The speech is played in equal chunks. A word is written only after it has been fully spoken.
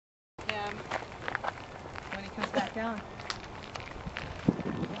Yeah.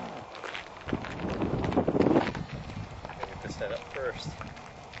 Gotta get this set up first.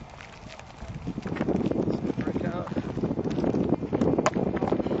 Work out.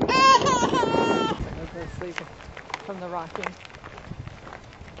 I'm sleeping from the rocking.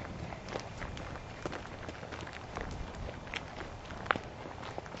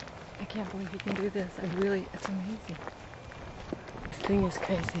 I can't believe you can do this. It's amazing. This thing is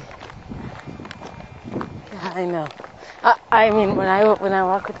crazy. Yeah, I know. I mean, when I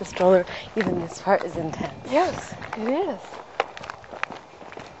walk with the stroller, even this part is intense. Yes, it is.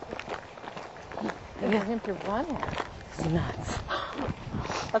 Yeah. For him to run it. It's nuts.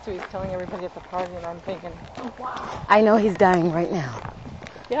 That's what he's telling everybody at the party, and I'm thinking, oh wow. I know he's dying right now.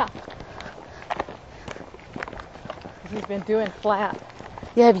 Yeah. He's been doing flat.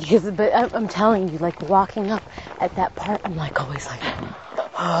 Yeah, but I'm telling you, like walking up at that part, I'm like always like,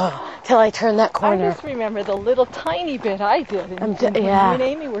 oh, till I turn that corner. I just remember the little tiny bit I did. When yeah. you and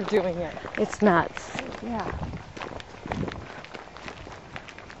Amy were doing it. It's nuts. Yeah.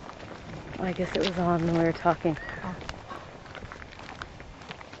 I guess it was on when we were talking. Oh.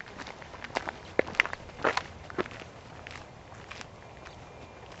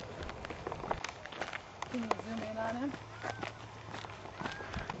 Can you zoom in on him?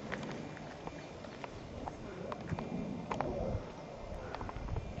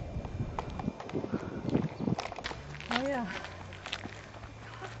 Oh yeah.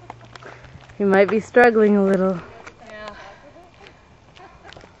 You might be struggling a little. Yeah.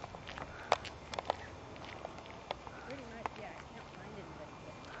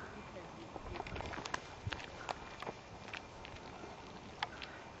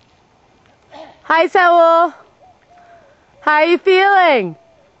 Hi, Saul. How are you feeling?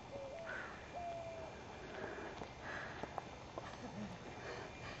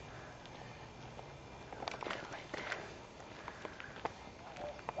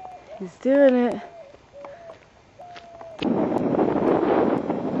 He's doing it. I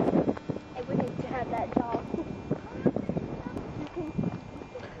would hate to have that dog.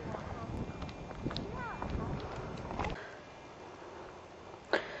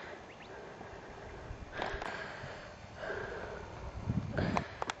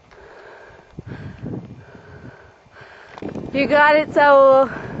 You got it, Saul.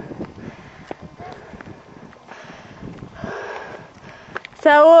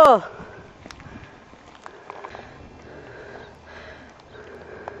 Saul.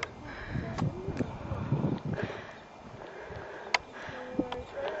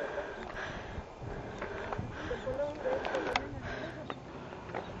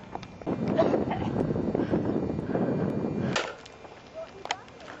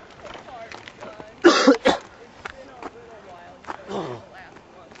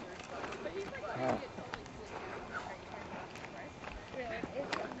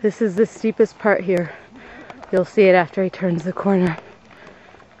 This is the steepest part here. You'll see it after he turns the corner.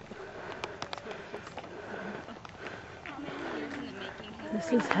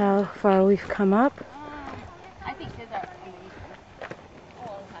 This is how far we've come up. I think his are amazing. A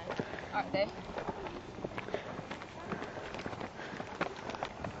long time. Aren't they?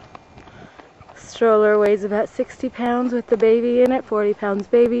 Stroller weighs about 60 pounds with the baby in it, 40 pounds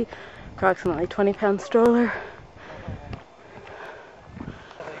baby, approximately 20 pound stroller.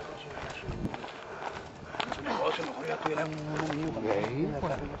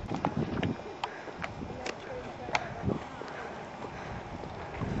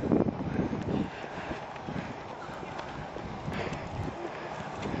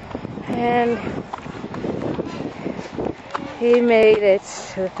 And he made it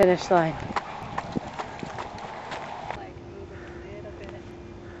to the finish line.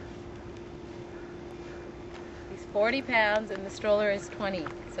 He's 40 pounds and the stroller is 20,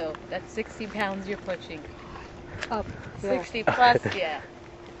 so that's 60 pounds you're pushing. Up. 60 plus, yeah.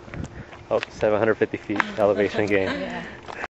 Oh, 750 feet elevation gain. Yeah.